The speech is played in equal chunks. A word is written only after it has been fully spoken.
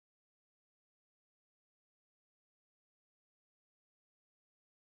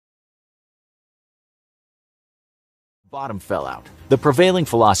bottom fell out. The prevailing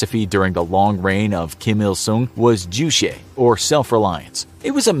philosophy during the long reign of Kim Il-sung was Juche, or self-reliance.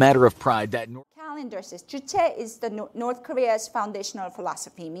 It was a matter of pride that calendar says Juche is North Korea's foundational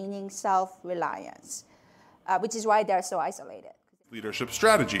philosophy, meaning self-reliance, which is why they're so isolated. Leadership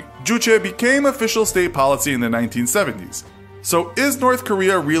strategy. Juche became official state policy in the 1970s. So is North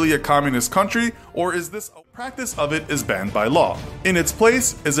Korea really a communist country, or is this a practice of it is banned by law? In its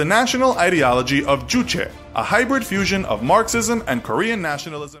place is a national ideology of Juche, a hybrid fusion of Marxism and Korean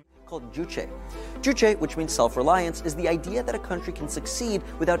nationalism. Called Juche. Juche, which means self-reliance, is the idea that a country can succeed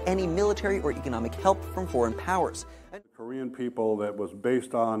without any military or economic help from foreign powers. The Korean people that was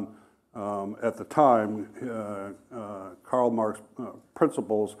based on, at the time, Karl Marx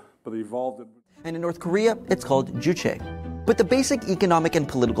principles, but evolved. And in North Korea, it's called Juche. But the basic economic and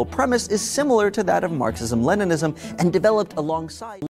political premise is similar to that of Marxism-Leninism and developed alongside